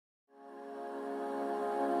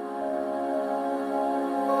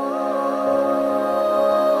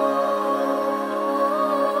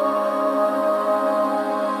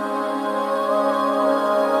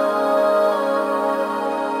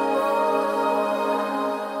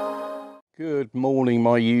Good morning,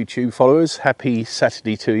 my YouTube followers. Happy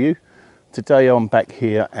Saturday to you. Today I'm back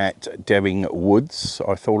here at Derring Woods.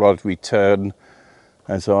 I thought I'd return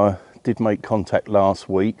as I did make contact last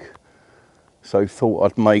week. So thought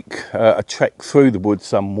I'd make a trek through the woods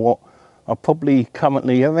somewhat. I'm probably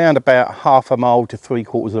currently around about half a mile to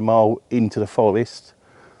 3/4 of a mile into the forest.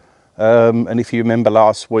 And if you remember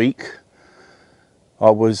last week, I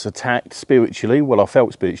was attacked spiritually. Well, I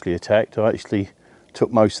felt spiritually attacked. I actually took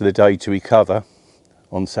most of the day to recover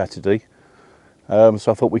on Saturday. So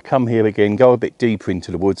I thought we'd come here again, go a bit deeper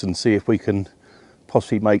into the woods and see if we can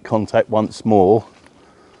possibly make contact once more.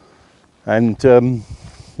 And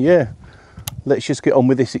yeah, let's just get on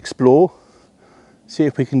with this explore. See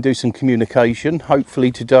if we can do some communication.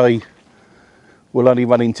 Hopefully today we'll only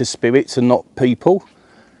run into spirits and not people.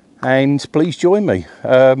 And please join me.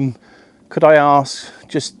 Could I ask,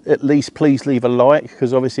 just at least please leave a like,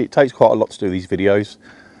 because obviously it takes quite a lot to do these videos.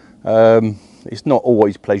 It's not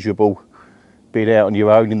always pleasurable being out on your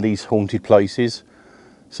own in these haunted places.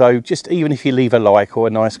 So just even if you leave a like or a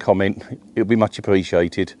nice comment, it would be much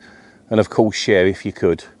appreciated. And of course share if you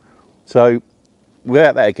could. So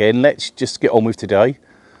without that again, let's just get on with today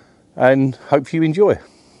and hope you enjoy.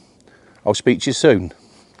 I'll speak to you soon.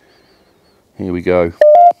 Here we go.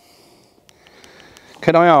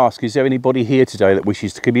 Can I ask, is there anybody here today that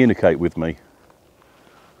wishes to communicate with me?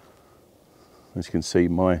 As you can see,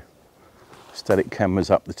 my static camera's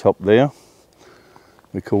up the top there,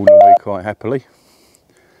 recording away quite happily.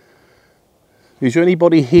 Is there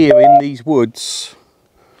anybody here in these woods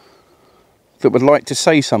that would like to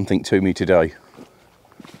say something to me today?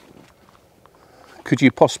 Could you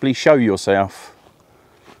possibly show yourself?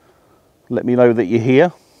 Let me know that you're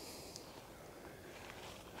here.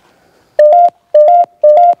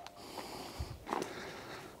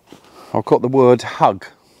 I've got the word hug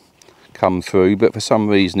come through, but for some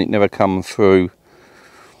reason it never come through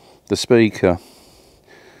the speaker.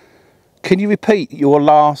 Can you repeat your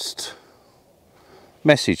last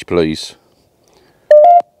message, please?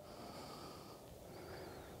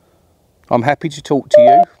 I'm happy to talk to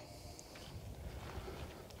you.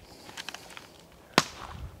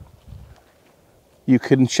 You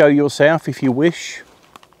can show yourself if you wish.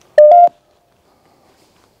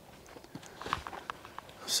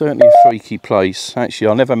 Certainly a freaky place. Actually,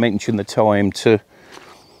 I never mentioned the time today.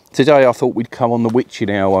 I thought we'd come on the witching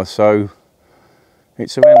hour, so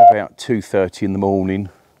it's around about 2:30 in the morning,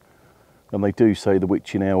 and they do say the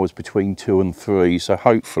witching hour is between 2 and 3, so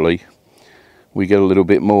hopefully we get a little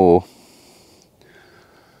bit more.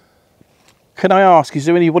 Can I ask, is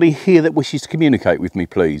there anybody here that wishes to communicate with me,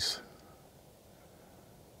 please?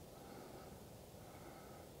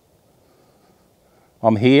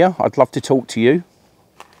 I'm here. I'd love to talk to you.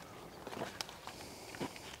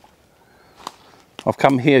 I've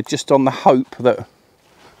come here just on the hope that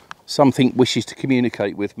something wishes to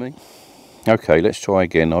communicate with me. Okay, let's try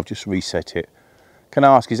again. I've just reset it. Can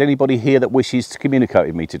I ask, is anybody here that wishes to communicate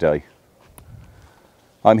with me today?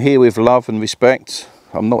 I'm here with love and respect.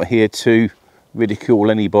 I'm not here to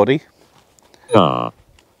ridicule anybody. Car.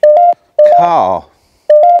 Car.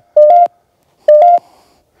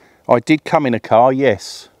 I did come in a car,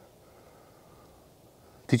 yes.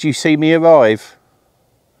 Did you see me arrive?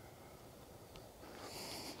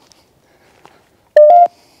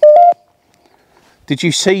 Did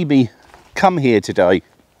you see me come here today?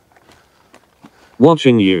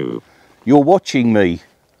 Watching you. You're watching me.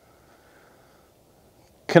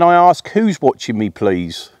 Can I ask who's watching me,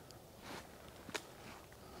 please?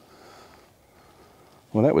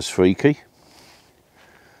 Well, that was freaky.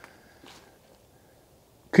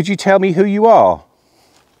 Could you tell me who you are?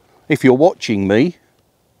 If you're watching me.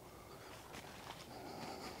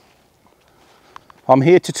 I'm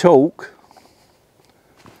here to talk.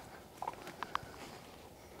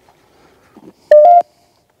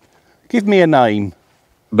 Give me a name.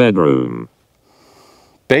 Bedroom.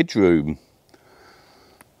 Bedroom.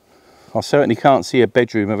 I certainly can't see a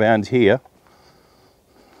bedroom around here.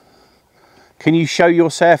 Can you show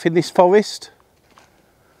yourself in this forest?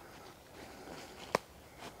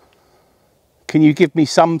 Can you give me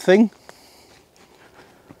something?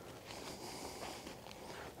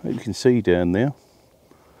 You can see down there.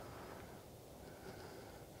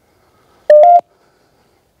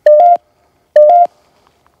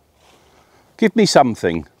 Give me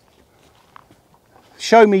something.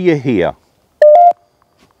 Show me you're here.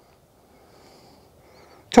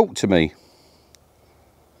 Talk to me.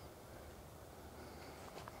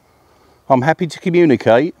 I'm happy to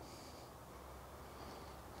communicate.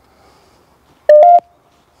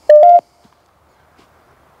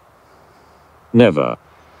 Never.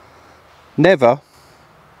 Never.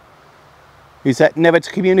 Is that never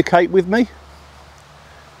to communicate with me?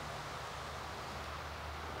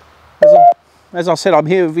 As I said, I'm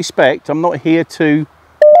here with respect. I'm not here to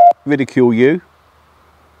ridicule you.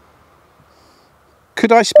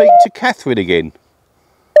 Could I speak to Catherine again?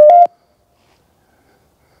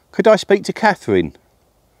 Could I speak to Catherine?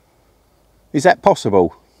 Is that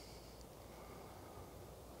possible?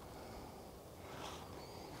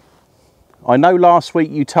 I know last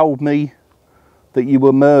week you told me that you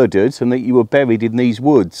were murdered and that you were buried in these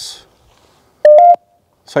woods.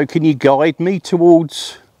 So can you guide me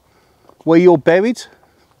towards where you're buried?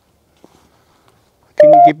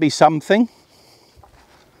 Can you give me something?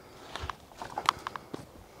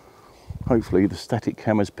 Hopefully the static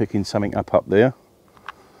camera's picking something up there.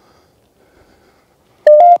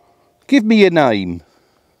 Give me your name.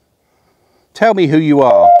 Tell me who you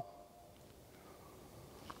are.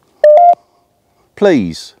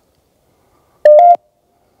 Please.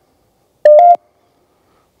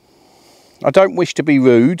 I don't wish to be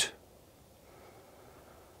rude.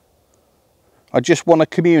 I just want to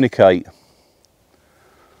communicate.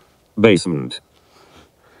 Basement.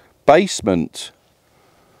 Basement.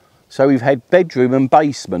 So we've had bedroom and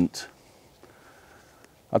basement.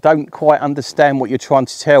 I don't quite understand what you're trying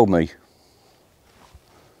to tell me.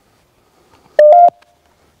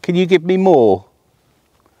 Can you give me more?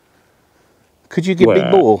 Could you give me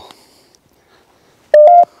more?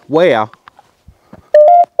 Where?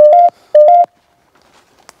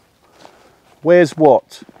 Where's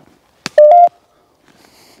what?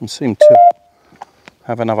 I seem to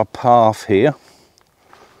have another path here.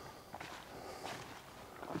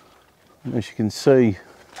 As you can see,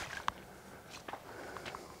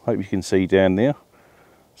 hope you can see down there,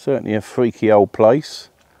 certainly a freaky old place.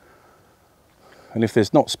 And if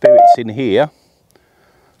there's not spirits in here,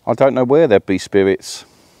 I don't know where there'd be spirits.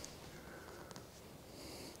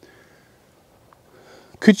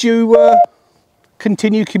 Could you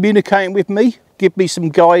continue communicating with me? Give me some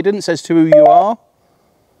guidance as to who you are?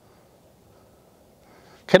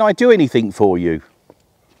 Can I do anything for you?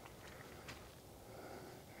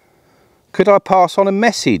 Could I pass on a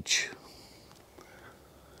message?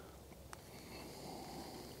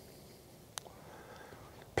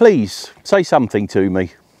 Please, say something to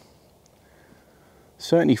me.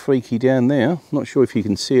 Certainly freaky down there. Not sure if you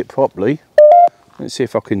can see it properly. Let's see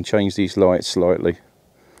if I can change these lights slightly.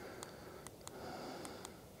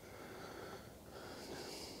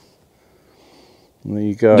 There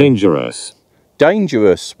you go. Dangerous.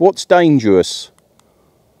 Dangerous? What's dangerous?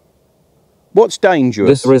 What's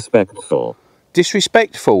dangerous? Disrespectful.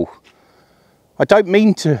 Disrespectful? I don't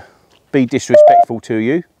mean to be disrespectful to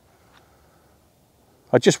you.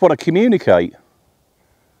 I just want to communicate.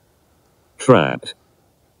 Trapped.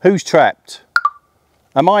 Who's trapped?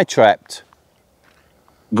 Am I trapped?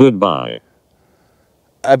 Goodbye.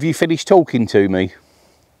 Have you finished talking to me?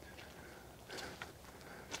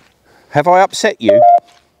 Have I upset you?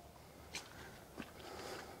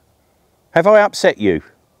 Have I upset you?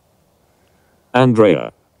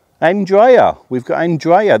 Andrea. Andrea. We've got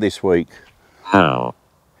Andrea this week. How?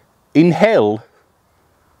 In hell?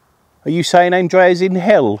 Are you saying Andrea's in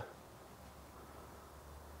hell?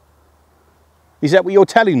 Is that what you're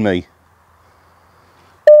telling me?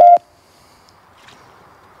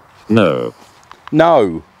 No.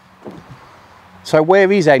 No. So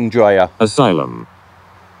where is Andrea? Asylum.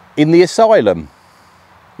 In the asylum.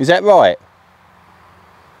 Is that right?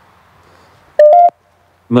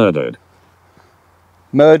 Murdered.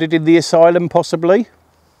 Murdered in the asylum, possibly?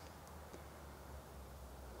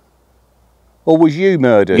 Or was you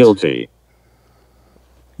murdered? Guilty.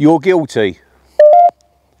 You're guilty.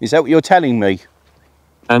 Is that what you're telling me?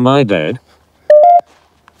 Am I dead?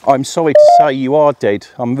 I'm sorry to say you are dead.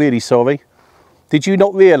 I'm really sorry. Did you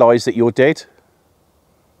not realise that you're dead?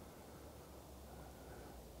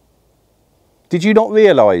 Did you not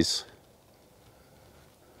realise?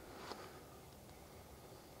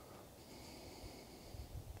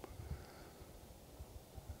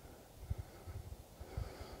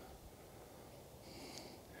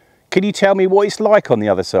 Can you tell me what it's like on the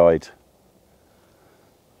other side?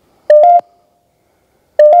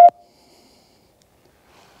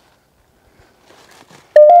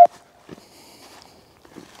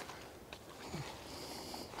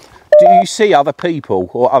 Do you see other people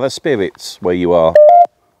or other spirits where you are?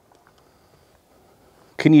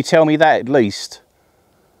 Can you tell me that at least?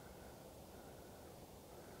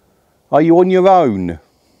 Are you on your own?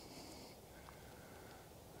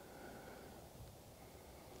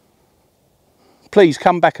 Please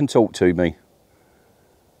come back and talk to me.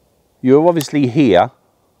 You're obviously here.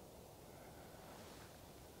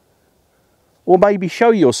 Or maybe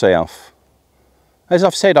show yourself. As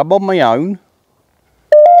I've said, I'm on my own.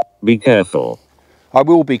 Be careful. I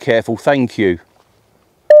will be careful, thank you.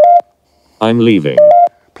 I'm leaving.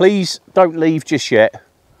 Please don't leave just yet.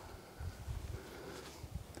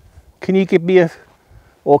 Can you give me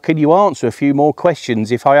or can you answer a few more questions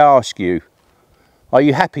if I ask you? Are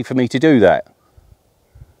you happy for me to do that?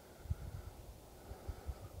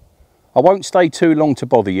 I won't stay too long to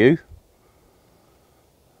bother you.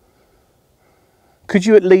 Could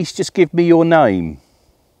you at least just give me your name?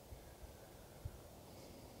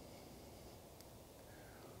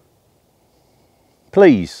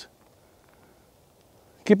 Please.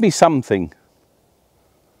 Give me something.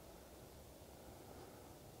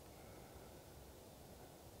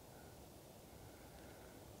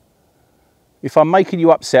 If I'm making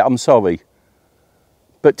you upset, I'm sorry.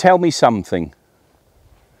 But tell me something.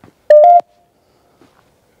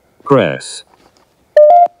 Cress.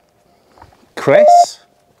 Cress?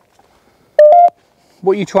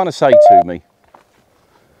 What are you trying to say to me?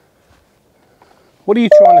 What are you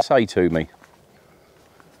trying to say to me?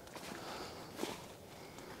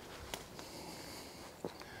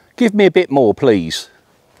 Give me a bit more, please.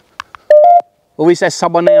 Or is there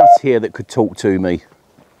someone else here that could talk to me?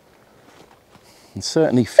 I can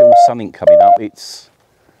certainly feel something coming up.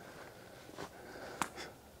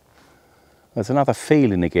 There's another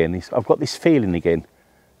feeling again. I've got this feeling again.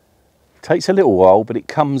 It takes a little while, but it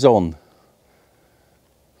comes on.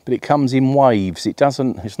 But it comes in waves. It's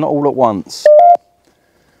not all at once.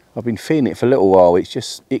 I've been feeling it for a little while.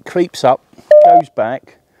 It creeps up, goes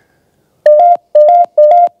back.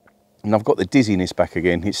 And I've got the dizziness back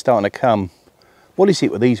again. It's starting to come. What is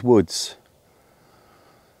it with these woods?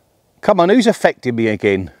 Come on, who's affecting me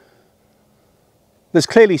again? There's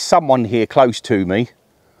clearly someone here close to me.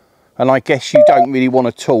 And I guess you don't really want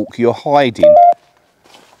to talk. You're hiding.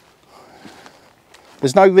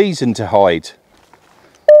 There's no reason to hide.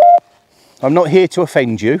 I'm not here to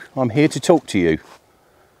offend you. I'm here to talk to you.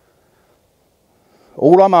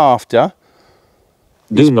 All I'm after...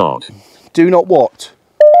 Do not. Do not what?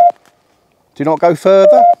 Do not go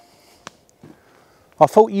further? I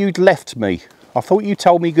thought you'd left me. I thought you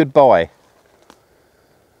told me goodbye.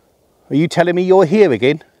 Are you telling me you're here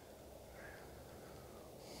again?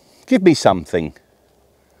 Give me something.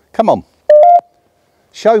 Come on.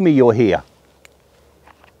 Show me you're here.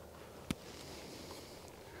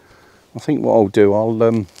 I think what I'll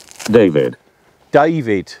do, David.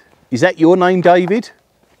 David. Is that your name, David?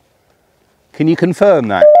 Can you confirm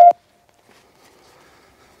that?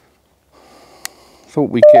 Thought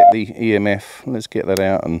we'd get the EMF. Let's get that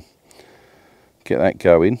out and get that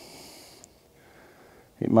going.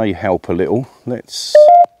 It may help a little. Let's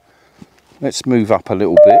move up a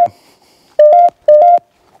little bit.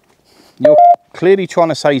 You're clearly trying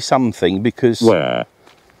to say something because... Where?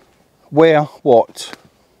 Where? What?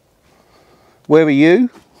 Where are you?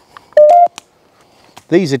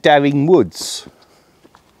 These are Darring Woods.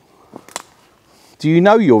 Do you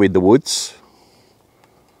know you're in the woods?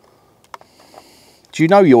 Do you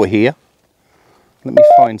know you're here? Let me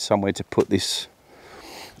find somewhere to put this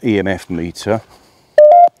EMF meter.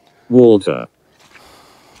 Water.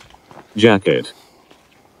 Jacket.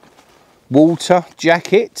 Water,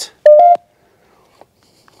 jacket.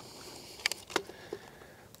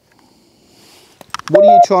 What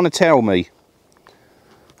are you trying to tell me?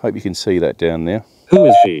 Hope you can see that down there. Who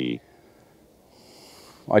is she?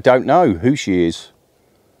 I don't know who she is.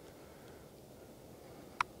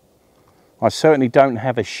 I certainly don't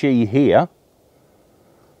have a she here.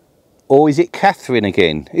 Or is it Catherine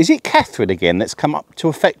again? Is it Catherine again that's come up to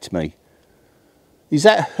affect me? Is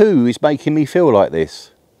that who is making me feel like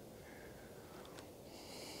this?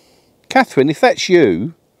 Catherine, if that's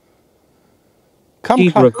you,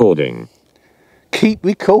 Keep recording. Keep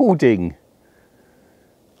recording.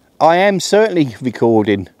 I am certainly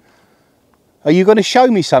recording. Are you going to show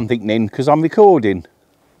me something then? Because I'm recording.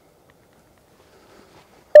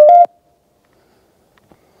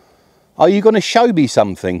 Are you going to show me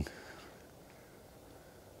something?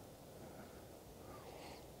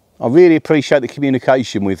 I really appreciate the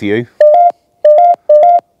communication with you.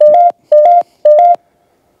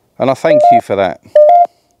 And I thank you for that.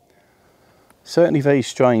 Certainly very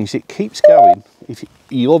strange. It keeps going. If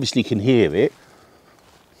you obviously can hear it.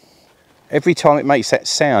 Every time it makes that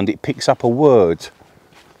sound, it picks up a word.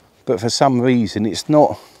 But for some reason, it's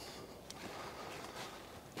not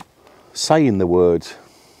saying the word.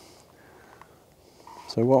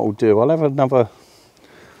 So what I'll do, I'll have another...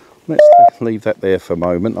 Let's leave that there for a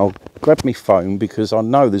moment. I'll grab my phone because I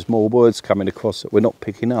know there's more words coming across that we're not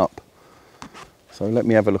picking up. So let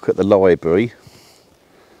me have a look at the library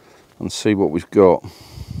and see what we've got.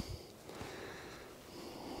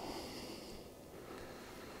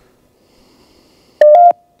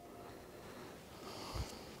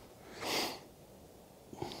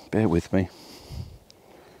 Bear with me.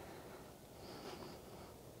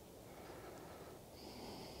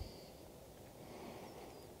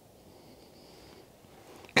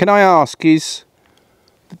 Can I ask,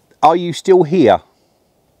 are you still here?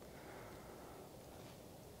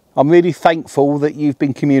 I'm really thankful that you've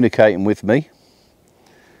been communicating with me.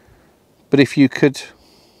 But if you could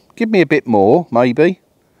give me a bit more, maybe.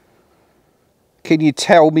 Can you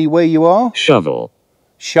tell me where you are? Shovel.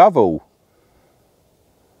 Shovel.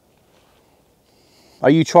 Are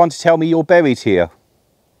you trying to tell me you're buried here?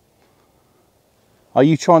 Are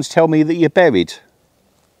you trying to tell me that you're buried?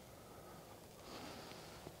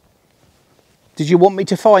 Did you want me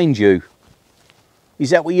to find you? Is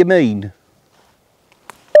that what you mean?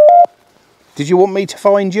 Did you want me to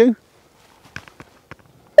find you?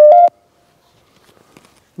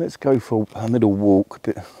 Let's go for a little walk a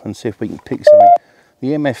bit and see if we can pick something.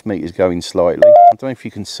 The MF meter's going slightly. I don't know if you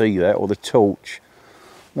can see that, or the torch.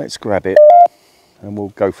 Let's grab it and we'll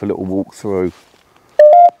go for a little walk through.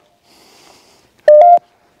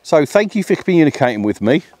 So thank you for communicating with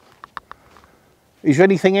me. Is there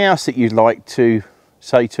anything else that you'd like to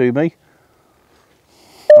say to me?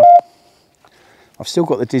 I've still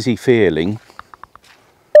got the dizzy feeling.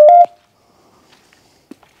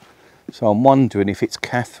 So I'm wondering if it's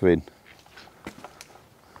Catherine.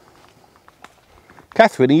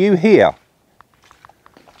 Catherine, are you here?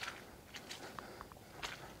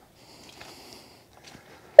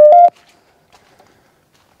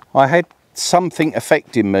 I had something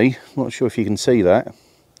affecting me. Not sure if you can see that.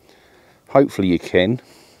 Hopefully you can.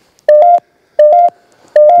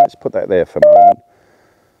 Let's put that there for a moment.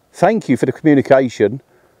 Thank you for the communication.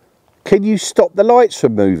 Can you stop the lights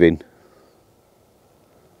from moving?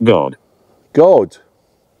 God. God.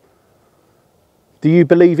 Do you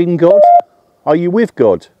believe in God? Are you with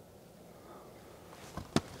God?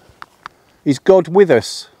 Is God with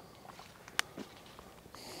us?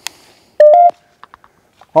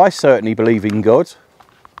 I certainly believe in God.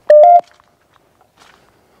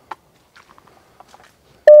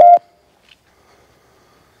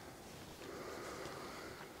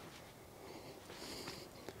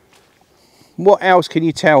 What else can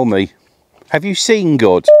you tell me? Have you seen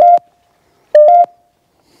God?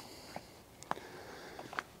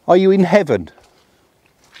 Are you in heaven?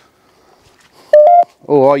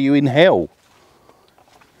 Or are you in hell?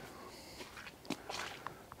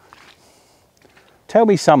 Tell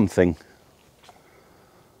me something.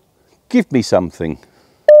 Give me something.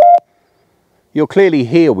 You're clearly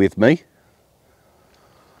here with me.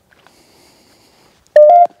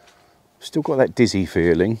 Still got that dizzy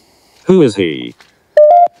feeling. Who is he?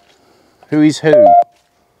 Who is who?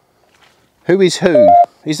 Who is who?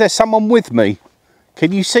 Is there someone with me?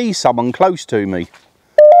 Can you see someone close to me?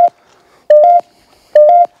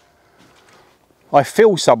 I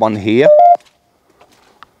feel someone here.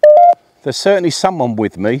 There's certainly someone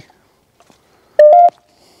with me.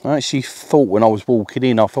 I actually thought when I was walking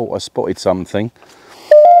in, I thought I spotted something.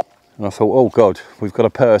 And I thought, oh God, we've got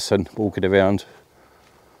a person walking around.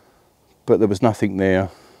 But there was nothing there.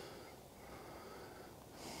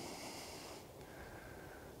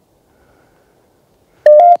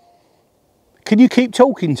 Can you keep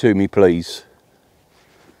talking to me, please?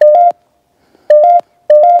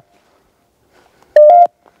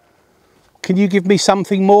 Can you give me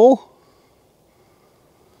something more?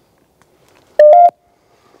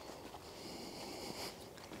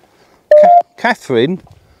 Catherine,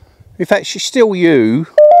 if that's still you,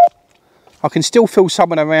 I can still feel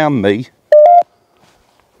someone around me.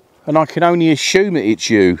 And I can only assume that it's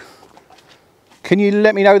you. Can you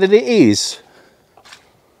let me know that it is?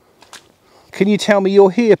 Can you tell me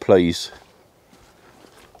you're here, please?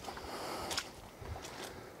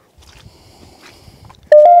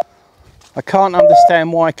 I can't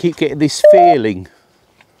understand why I keep getting this feeling.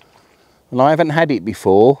 And I haven't had it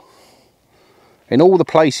before. In all the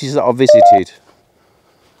places that I've visited.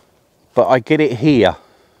 But I get it here.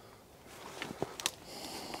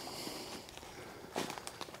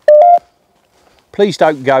 Please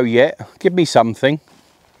don't go yet. Give me something.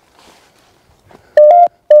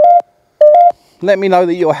 Let me know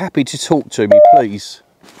that you're happy to talk to me, please.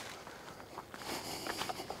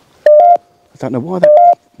 I don't know why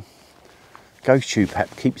that ghost tube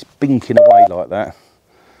app keeps binking away like that.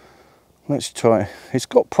 Let's try. It's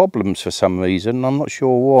got problems for some reason. I'm not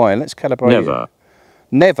sure why. Let's calibrate Never. it.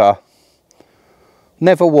 Never.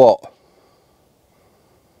 Never what?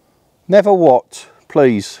 Never what?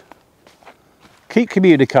 Please. Keep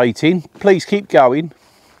communicating. Please keep going.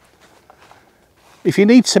 If you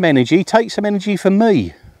need some energy, take some energy from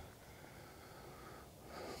me.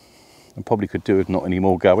 I probably could do with not any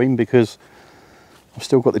more going because I've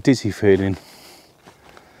still got the dizzy feeling.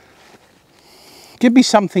 Give me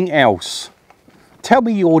something else. Tell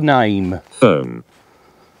me your name. Phone.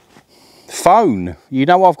 Phone. You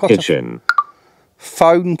know I've got Kitchen. a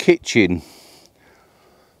phone kitchen.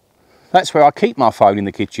 That's where I keep my phone, in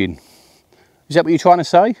the kitchen. Is that what you're trying to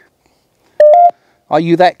say? Are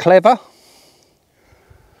you that clever?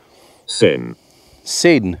 Sin.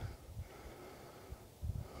 Sin.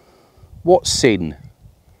 What sin?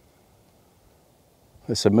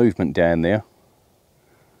 There's some movement down there.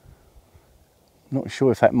 Not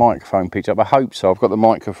sure if that microphone picked up. I hope so. I've got the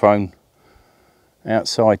microphone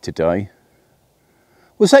outside today.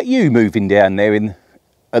 Was that you moving down there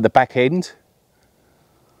at the back end?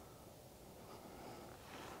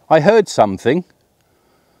 I heard something.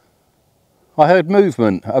 I heard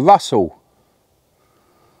movement, a rustle.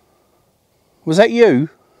 Was that you?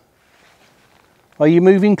 Are you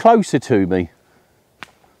moving closer to me?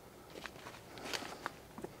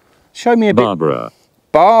 Show me a bit. Barbara.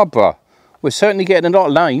 Barbara. We're certainly getting a lot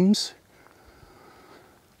of names.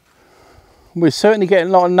 We're certainly getting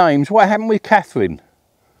a lot of names. What happened with Catherine?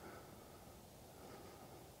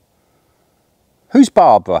 Who's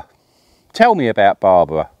Barbara? Tell me about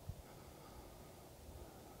Barbara.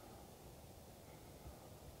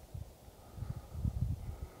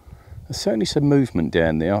 There's certainly some movement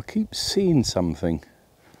down there. I keep seeing something.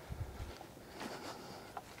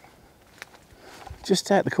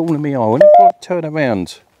 Just out the corner of my eye. Whenever I turn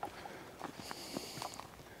around.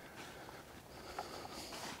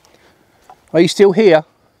 Are you still here?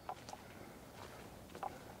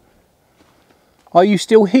 Are you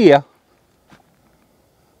still here?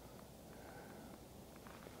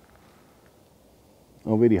 I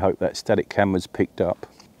really hope that static camera's picked up.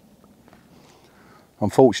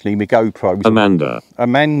 Unfortunately, my GoPro's... Amanda.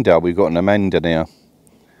 Amanda, we've got an Amanda now.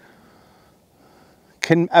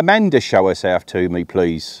 Can Amanda show herself to me,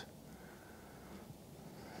 please?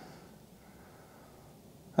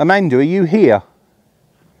 Amanda, are you here?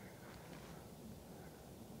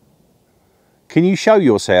 Can you show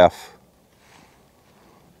yourself?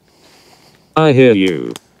 I hear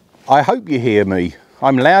you. I hope you hear me.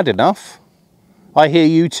 I'm loud enough. I hear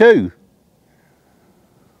you too.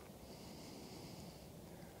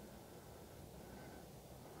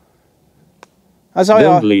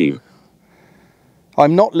 Don't leave.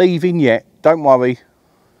 I'm not leaving yet, don't worry.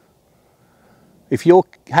 If you're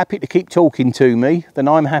happy to keep talking to me, then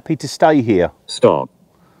I'm happy to stay here. Stop.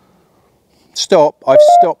 Stop, I've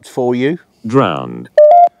stopped for you. Drowned.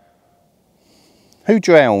 Who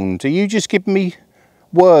drowned? Are you just giving me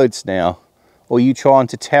words now? Or are you trying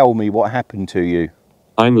to tell me what happened to you?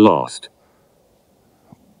 I'm lost.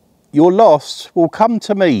 You're lost? Well, come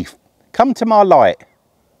to me. Come to my light.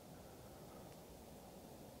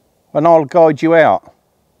 And I'll guide you out.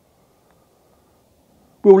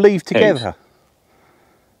 We'll leave together.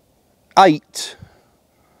 8.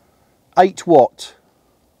 8 what?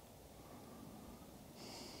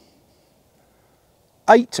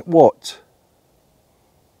 8 what?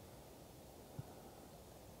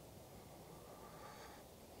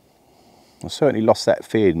 I certainly lost that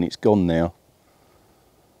feeling. It's gone now.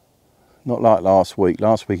 Not like last week.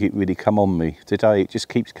 Last week it really come on me. Today it just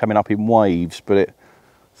keeps coming up in waves, but it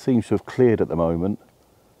seems to have cleared at the moment.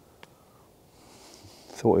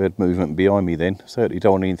 Thought I heard movement behind me then. Certainly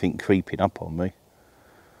don't want anything creeping up on me.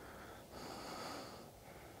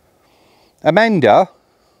 Amanda?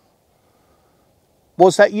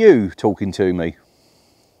 Was that you talking to me?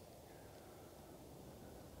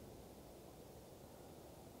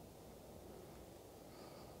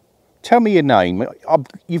 Tell me your name.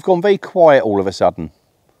 You've gone very quiet all of a sudden.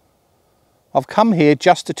 I've come here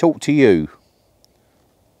just to talk to you.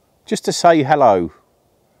 Just to say hello.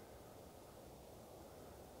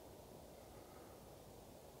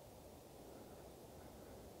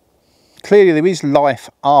 Clearly there is life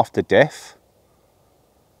after death.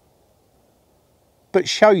 But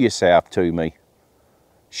show yourself to me.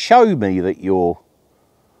 Show me that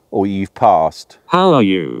you've passed. How are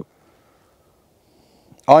you?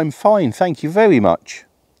 I'm fine, thank you very much.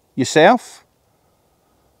 Yourself?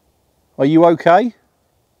 Are you okay?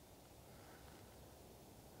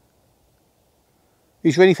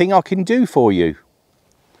 Is there anything I can do for you?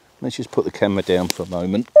 Let's just put the camera down for a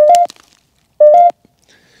moment.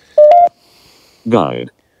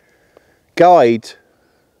 Guide. Guide?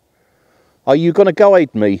 Are you going to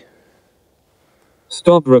guide me?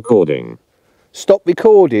 Stop recording. Stop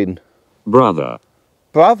recording? Brother.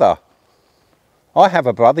 Brother? I have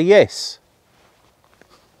a brother, yes.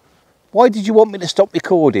 Why did you want me to stop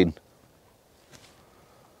recording?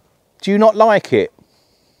 Do you not like it?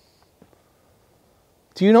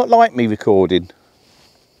 Do you not like me recording?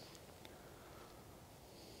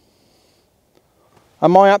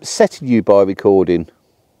 Am I upsetting you by recording?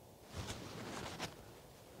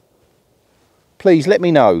 Please let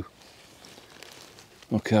me know.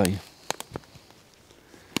 Okay.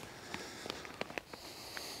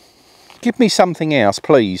 Give me something else,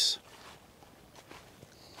 please.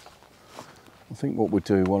 I think what we'll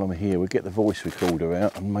do while I'm here, we'll get the voice recorder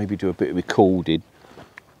out and maybe do a bit of recording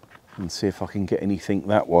and see if I can get anything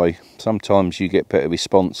that way. Sometimes you get better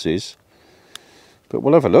responses, but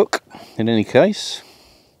we'll have a look in any case.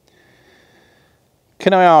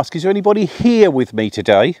 Can I ask, is there anybody here with me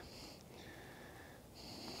today?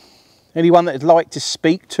 Anyone that would like to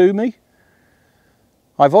speak to me?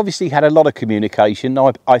 I've obviously had a lot of communication.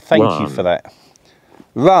 I thank you for that.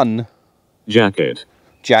 Run. Jacket.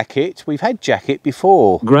 Jacket. We've had jacket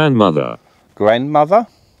before. Grandmother. Grandmother.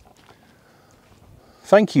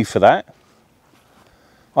 Thank you for that.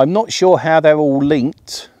 I'm not sure how they're all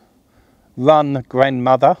linked. Run,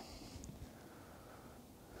 grandmother.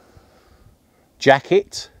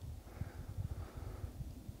 Jacket.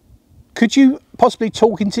 Could you possibly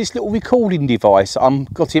talk into this little recording device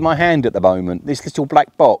I've got in my hand at the moment? This little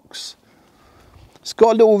black box. It's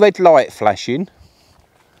got a little red light flashing.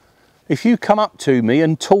 If you come up to me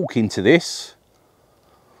and talk into this,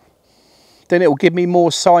 then it'll give me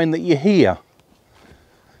more sign that you're here.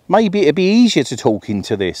 Maybe it'd be easier to talk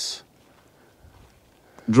into this.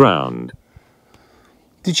 Drowned.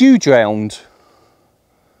 Did you drown?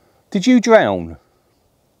 Did you drown?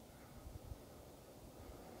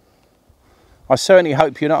 I certainly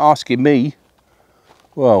hope you're not asking me,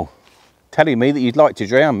 well, telling me that you'd like to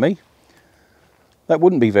drown me. That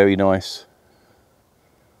wouldn't be very nice.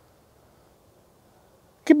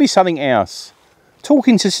 Give me something else. Talk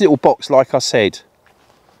into this little box like I said.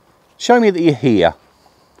 Show me that you're here.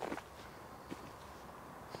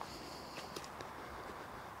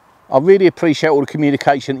 I really appreciate all the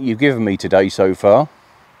communication that you've given me today so far.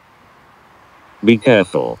 Be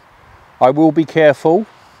careful. I will be careful.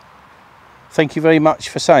 Thank you very much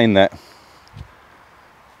for saying that.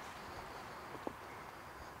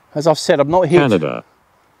 As I've said, I'm not here. Canada.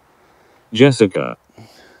 Jessica.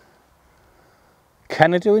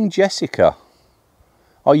 Canada and Jessica.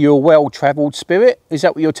 Are you a well-travelled spirit? Is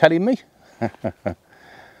that what you're telling me? There's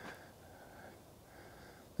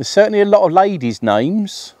certainly a lot of ladies'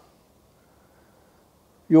 names.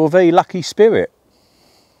 You're a very lucky spirit.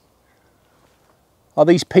 Are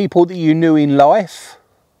these people that you knew in life?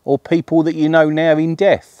 Or people that you know now in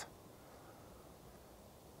death?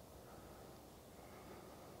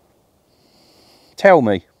 Tell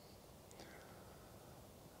me.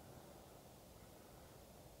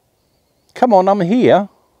 Come on, I'm here.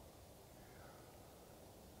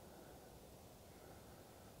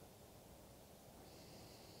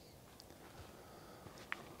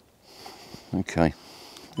 Okay,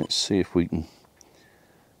 let's see if we can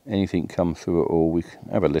anything come through at all. We can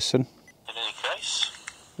have a listen. In any case,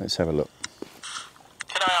 let's have a look.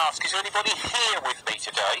 Can I ask, is there anybody here with me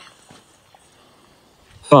today?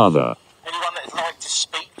 Father. Anyone that'd like to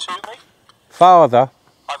speak to me? Father.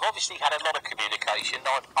 I've obviously had a lot of communication.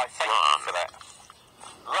 I thank you for that.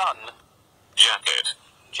 Run. Jacket.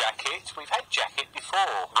 Jacket. We've had jacket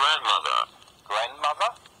before. Grandmother.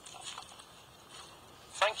 Grandmother.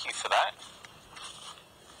 Thank you for that.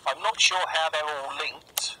 I'm not sure how they're all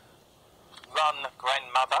linked. Run,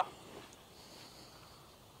 grandmother.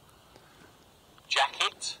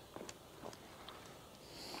 Jacket.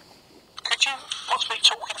 Could you possibly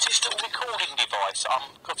talk into this little recording device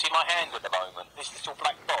I've got in my hand at the moment? This little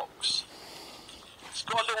black box. It's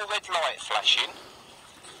got a little red light flashing.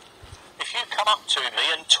 If you come up to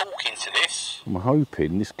me and talk into this, I'm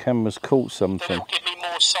hoping this camera's caught something. then it'll give me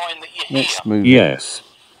more sign that you're Let's here. move Yes.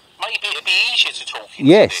 Maybe it'd be easier to talk into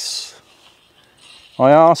yes. this.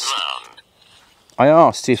 I asked. Drowned. I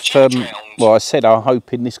asked if. Did you drown? Well, I said I'm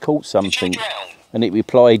hoping this caught Did something, you drown? and it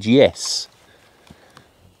replied yes.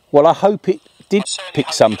 Well, I hope it did I certainly pick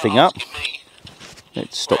hope something you're up. not asking me.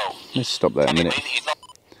 Let's stop. Well, Let's stop that a telling minute. me that you'd not-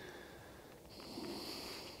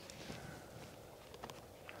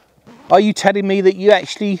 Are you telling me that you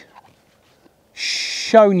actually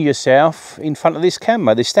shown yourself in front of this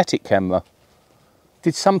camera, this static camera?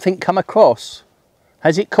 Did something come across?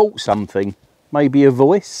 Has it caught something? Maybe a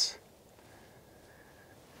voice?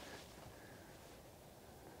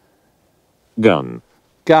 Gun.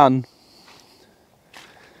 Gun.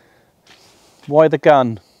 Why the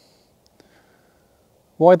gun?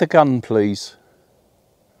 Why the gun, please?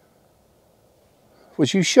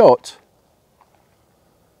 Was you shot?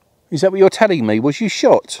 Is that what you're telling me? Was you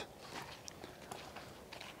shot?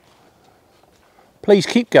 Please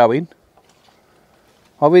keep going.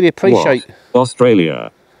 I really appreciate... What?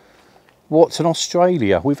 Australia. What's in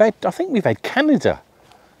Australia? I think we've had Canada.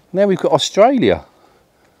 Now we've got Australia.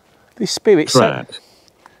 This spirit...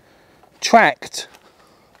 Tracked.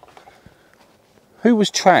 Who was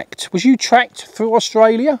tracked? Was you tracked through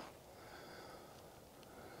Australia?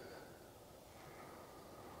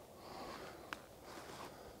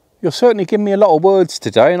 You're certainly giving me a lot of words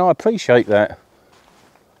today, and I appreciate that.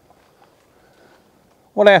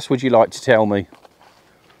 What else would you like to tell me?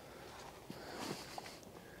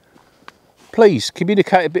 Please,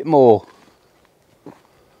 communicate a bit more.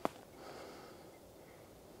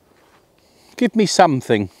 Give me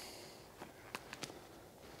something.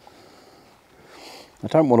 I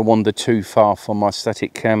don't want to wander too far from my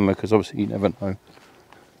static camera, because obviously you never know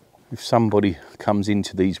if somebody comes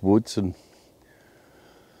into these woods and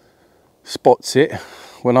spots it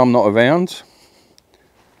when I'm not around.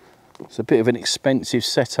 It's a bit of an expensive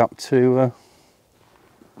setup to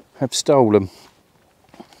have stolen.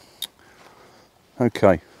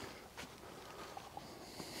 Okay,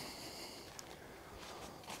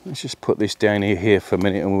 let's just put this down here for a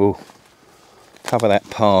minute and we'll cover that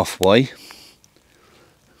pathway.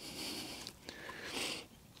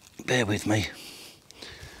 Bear with me.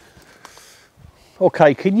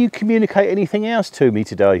 Okay, can you communicate anything else to me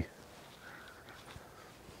today?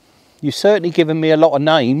 You've certainly given me a lot of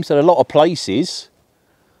names and a lot of places,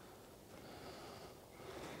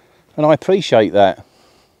 and I appreciate that.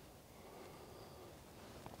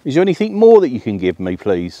 Is there anything more that you can give me,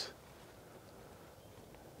 please?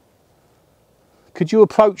 Could you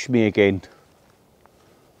approach me again?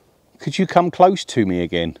 Could you come close to me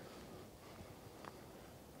again?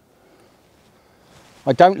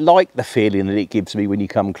 I don't like the feeling that it gives me when you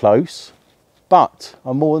come close, but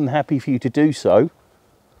I'm more than happy for you to do so.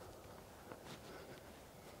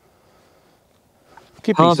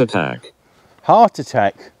 Heart attack. Heart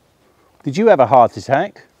attack? Did you have a heart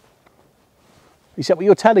attack? Is that what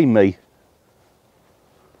you're telling me?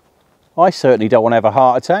 I certainly don't want to have a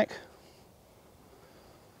heart attack.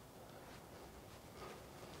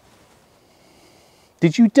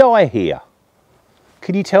 Did you die here?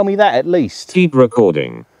 Can you tell me that at least? Keep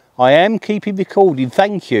recording. I am keeping recording,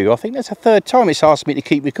 thank you. I think that's the third time it's asked me to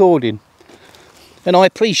keep recording. And I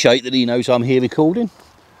appreciate that he knows I'm here recording.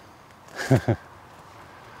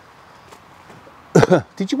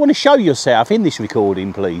 Did you want to show yourself in this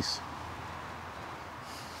recording, please?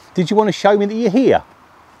 Did you want to show me that you're here?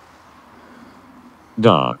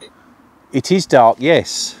 Dark. It is dark,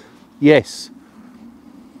 yes. Yes.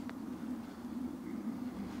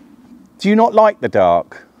 Do you not like the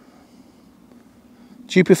dark?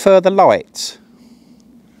 Do you prefer the light?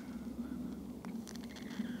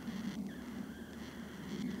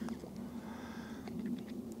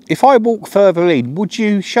 If I walk further in, would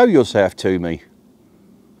you show yourself to me?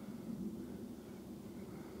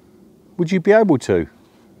 Would you be able to?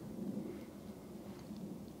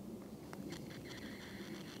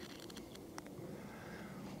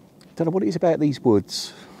 Don't know what it is about these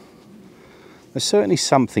woods. There's certainly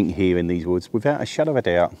something here in these woods, without a shadow of a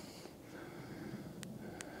doubt.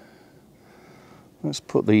 Let's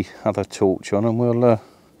put the other torch on and we'll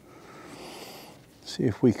see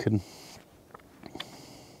if we can...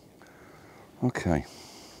 Okay.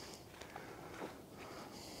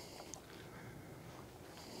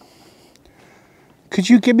 Could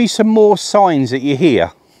you give me some more signs that you're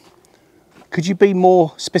here? Could you be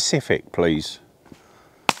more specific, please?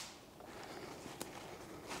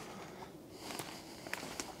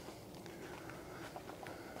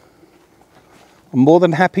 I'm more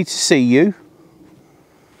than happy to see you.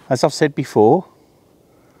 As I've said before,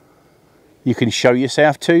 you can show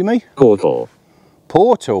yourself to me. Portal.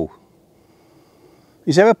 Portal.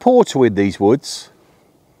 Is there a portal in these woods?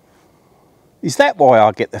 Is that why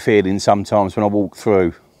I get the feeling sometimes when I walk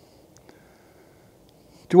through?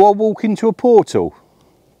 Do I walk into a portal?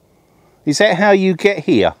 Is that how you get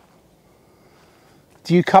here?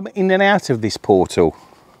 Do you come in and out of this portal?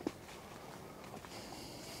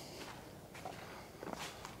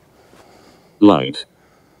 Light.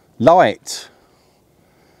 Light.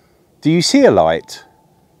 Do you see a light?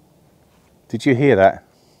 Did you hear that?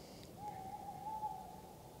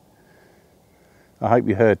 I hope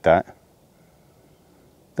you heard that.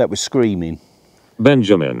 That was screaming.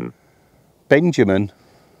 Benjamin. Benjamin?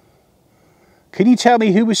 Can you tell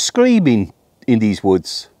me who was screaming in these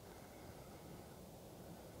woods?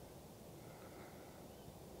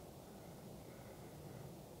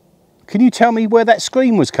 Can you tell me where that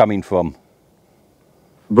scream was coming from?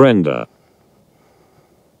 Brenda.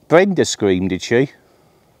 Brenda screamed, did she?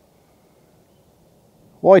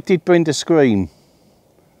 Why did Brenda scream?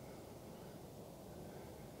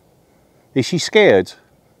 Is she scared?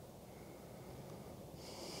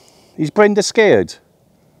 Is Brenda scared?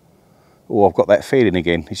 Oh, I've got that feeling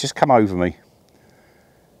again. It's just come over me.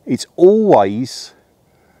 It's always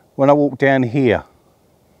when I walk down here.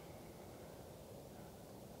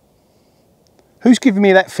 Who's giving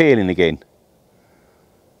me that feeling again?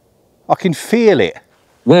 I can feel it.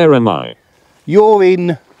 Where am I? You're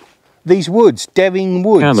in these woods, Derring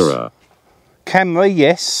Woods. Camera. Camera,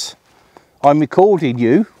 yes. I'm recording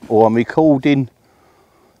you, or I'm recording,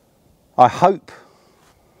 I hope,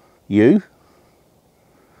 you.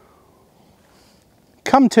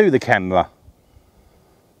 Come to the camera.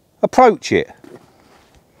 Approach it.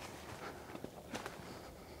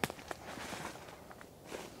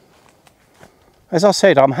 As I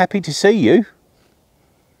said, I'm happy to see you.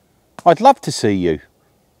 I'd love to see you.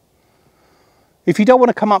 If you don't want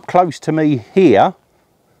to come up close to me here,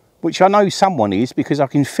 which I know someone is because I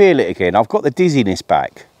can feel it again. I've got the dizziness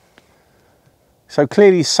back. So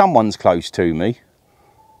clearly someone's close to me.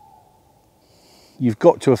 You've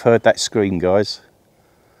got to have heard that scream, guys.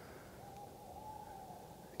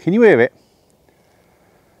 Can you hear it?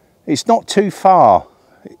 It's not too far.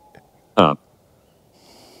 Up.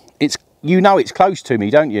 It's, you know it's close to me,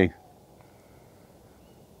 don't you?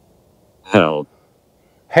 Hell.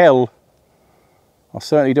 Hell. I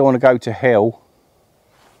certainly don't want to go to hell.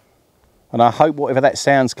 And I hope whatever that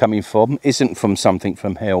sound's coming from isn't from something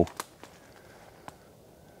from hell.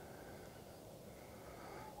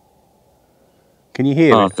 Can you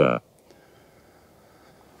hear Arthur. it?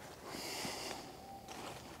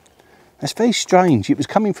 That's very strange. It was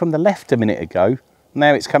coming from the left a minute ago.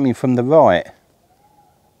 Now it's coming from the right.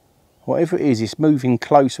 Whatever it is, it's moving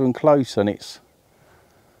closer and closer, and it's...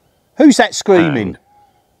 Who's that screaming? Hand.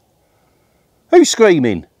 Who's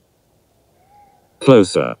screaming?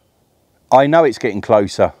 Closer. I know it's getting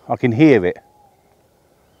closer. I can hear it.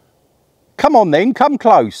 Come on then, come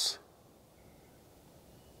close.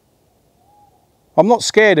 I'm not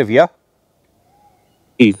scared of you.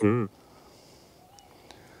 Ethan.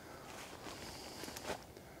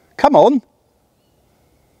 Come on.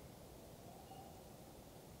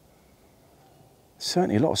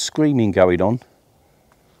 Certainly a lot of screaming going on.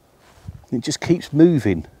 It just keeps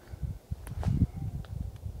moving.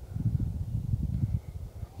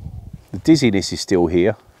 The dizziness is still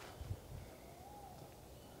here.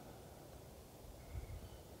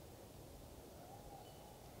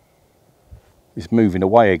 It's moving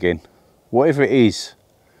away again. Whatever it is,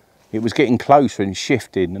 it was getting closer and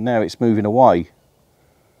shifting, and now it's moving away.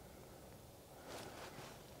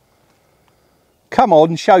 Come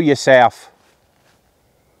on, show yourself.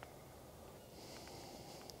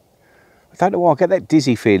 I don't know why I get that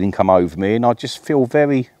dizzy feeling come over me, and I just feel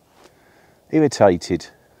very irritated.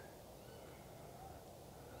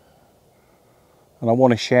 And I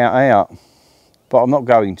want to shout out, but I'm not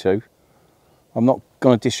going to. I'm not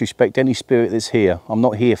going to disrespect any spirit that's here. I'm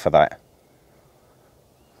not here for that.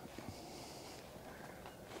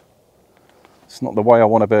 It's not the way I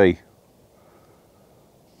want to be.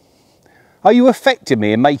 Are you affecting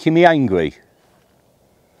me and making me angry?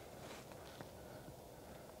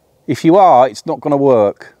 If you are, it's not going to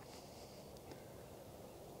work.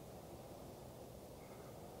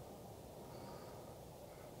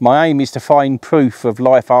 My aim is to find proof of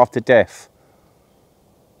life after death,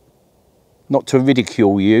 not to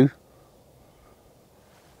ridicule you.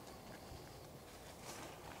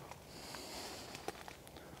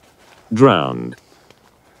 Drowned.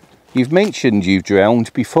 You've mentioned you've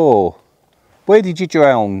drowned before. Where did you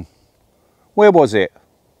drown? Where was it?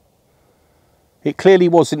 It clearly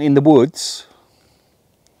wasn't in the woods.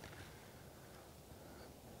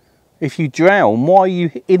 If you drown, why are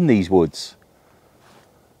you in these woods?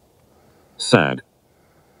 Sad.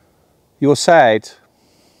 You're sad.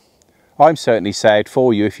 I'm certainly sad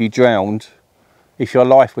for you if you drowned, if your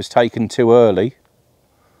life was taken too early.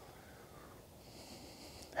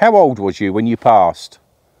 How old was you when you passed?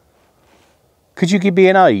 Could you give me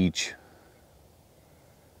an age?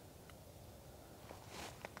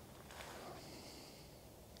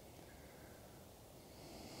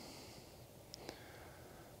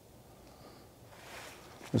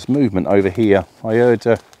 There's movement over here. I heard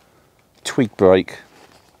a twig break.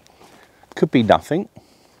 Could be nothing.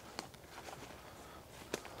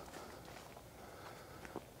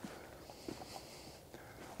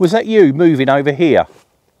 Was that you moving over here?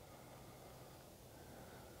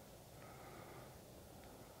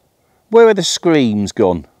 Where are the screams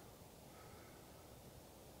gone?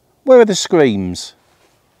 Where are the screams?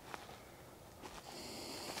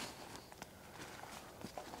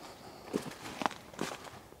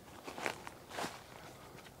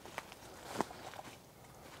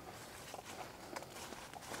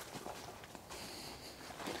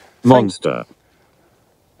 Monster.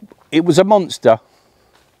 It was a monster.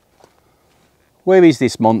 Where is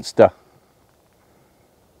this monster?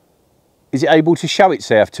 Is it able to show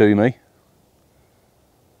itself to me?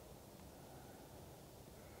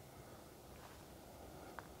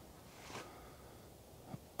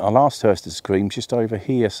 Our last Hurster screams just over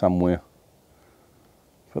here somewhere,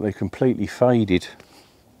 but they completely faded.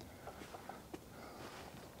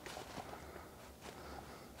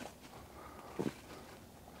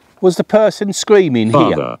 Was the person screaming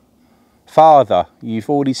Father. here? Father. You've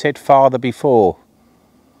already said father before.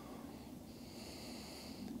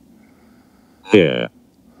 Here.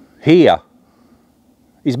 Here.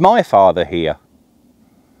 Is my father here?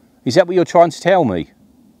 Is that what you're trying to tell me?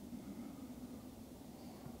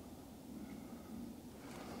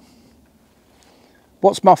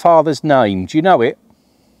 What's my father's name? Do you know it?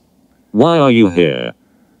 Why are you here?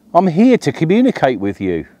 I'm here to communicate with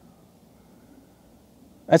you.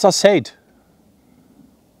 As I said,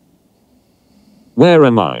 Where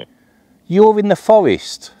am I? you're in the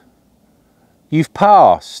forest. You've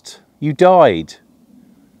passed. You died.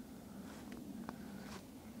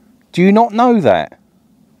 Do you not know that?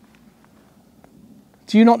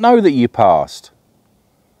 Do you not know that you passed?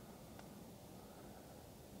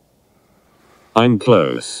 I'm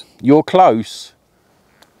close. You're close.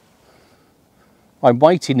 I'm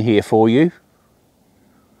waiting here for you.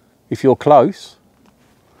 If you're close,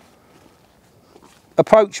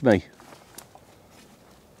 approach me.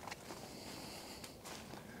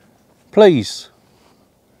 Please.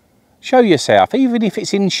 Show yourself, even if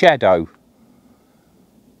it's in shadow.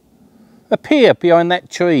 Appear behind that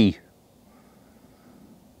tree.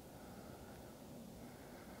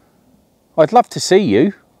 I'd love to see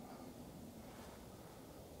you.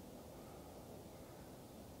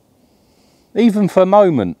 Even for a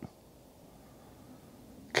moment.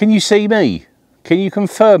 Can you see me? Can you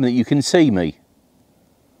confirm that you can see me?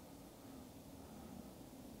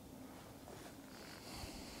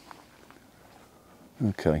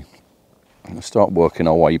 Okay, let's start working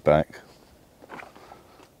our way back.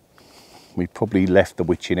 We've probably left the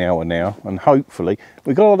witching hour now, and hopefully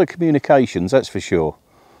we got a lot of communications, that's for sure.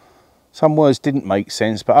 Some words didn't make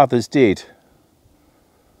sense, but others did,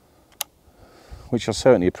 which I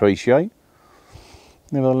certainly appreciate.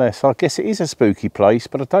 Nevertheless, I guess it is a spooky place,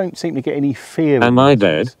 but I don't seem to get any fear. Am I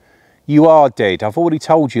dead? You are dead. I've already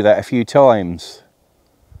told you that a few times.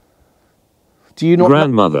 Do you not know?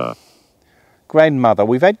 Grandmother. Grandmother.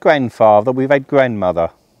 We've had grandfather, we've had grandmother.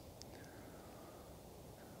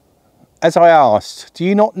 As I asked, do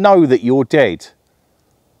you not know that you're dead?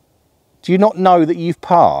 Do you not know that you've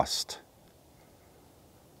passed?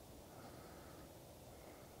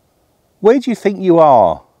 Where do you think you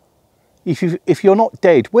are? If you're not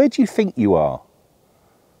dead, where do you think you are?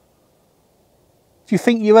 Do you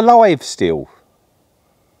think you're alive still?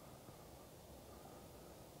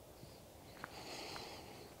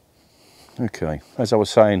 Okay, as I was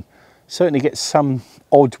saying, certainly get some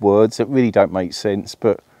odd words that really don't make sense,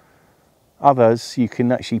 but others you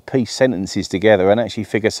can actually piece sentences together and actually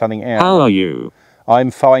figure something out. How are you?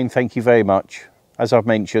 I'm fine, thank you very much. As I've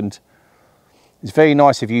mentioned, it's very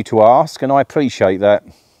nice of you to ask, and I appreciate that.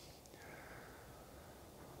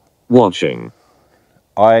 Watching.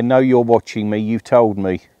 I know you're watching me, you've told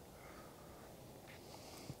me.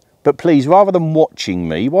 But please, rather than watching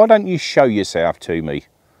me, why don't you show yourself to me?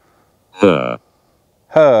 Her.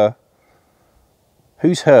 Her?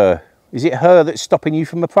 Who's her? Is it her that's stopping you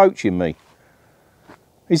from approaching me?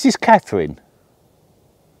 Is this Catherine?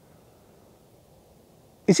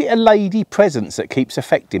 Is it a lady presence that keeps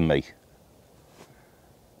affecting me?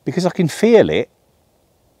 Because I can feel it.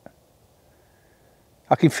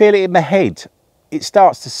 I can feel it in my head. It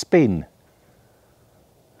starts to spin.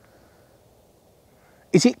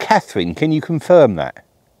 Is it Catherine? Can you confirm that?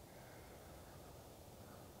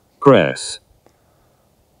 Press.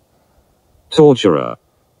 Torturer.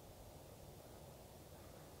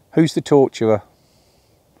 Who's the torturer?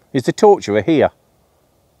 Is the torturer here?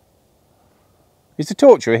 Is the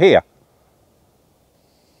torturer here?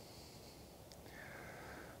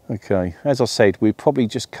 Okay, as I said, we've probably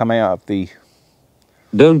just come out of the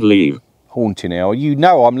Don't leave. haunting hour. You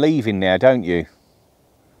know I'm leaving now, don't you?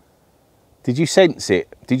 Did you sense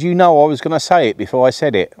it? Did you know I was going to say it before I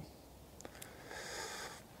said it?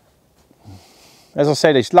 As I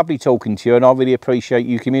said, it's lovely talking to you, and I really appreciate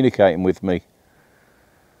you communicating with me.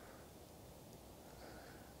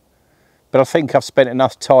 But I think I've spent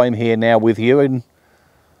enough time here now with you, and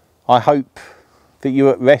I hope that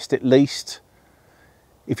you're at rest at least.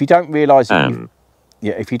 If you don't realise that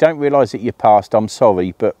if you don't realise that you're past, I'm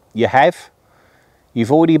sorry, but you have.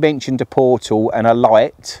 You've already mentioned a portal and a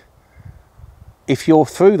light, if you're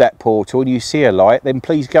through that portal and you see a light, then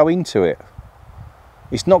please go into it.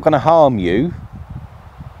 It's not going to harm you.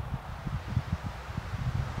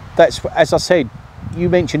 That's, as I said, you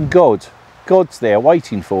mentioned God. God's there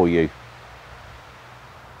waiting for you.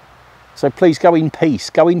 So please go in peace.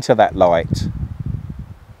 Go into that light.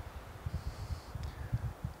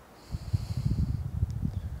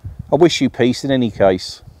 I wish you peace in any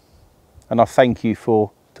case. And I thank you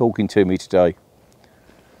for talking to me today.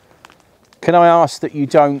 Can I ask that you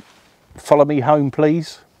don't follow me home,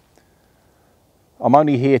 please? I'm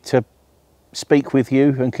only here to speak with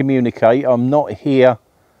you and communicate. I'm not here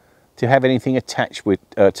to have anything attached with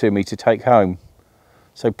to me to take home.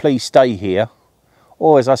 So please stay here.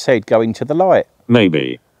 Or, as I said, go into the light.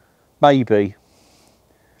 Maybe. Maybe.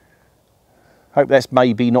 Hope that's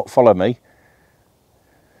maybe, not follow me.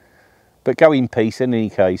 But go in peace in any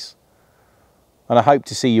case. And I hope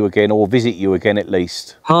to see you again, or visit you again at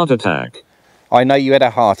least. Heart attack. I know you had a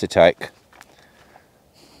heart attack.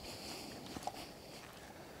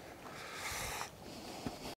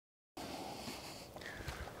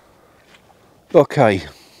 Okay.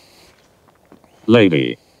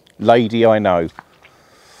 Lady. Lady, I know.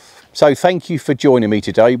 So thank you for joining me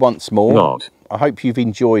today once more. Not. I hope you've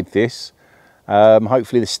enjoyed this.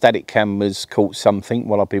 Hopefully the static camera's caught something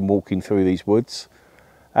while I've been walking through these woods.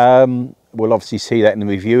 We'll obviously see that in the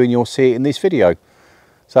review, and you'll see it in this video.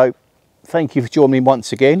 So thank you for joining me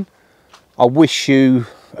once again. I wish you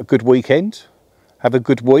a good weekend. Have a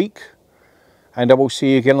good week. And I will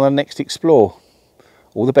see you again on the next Explore.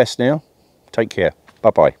 All the best now. Take care.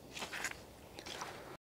 Bye-bye.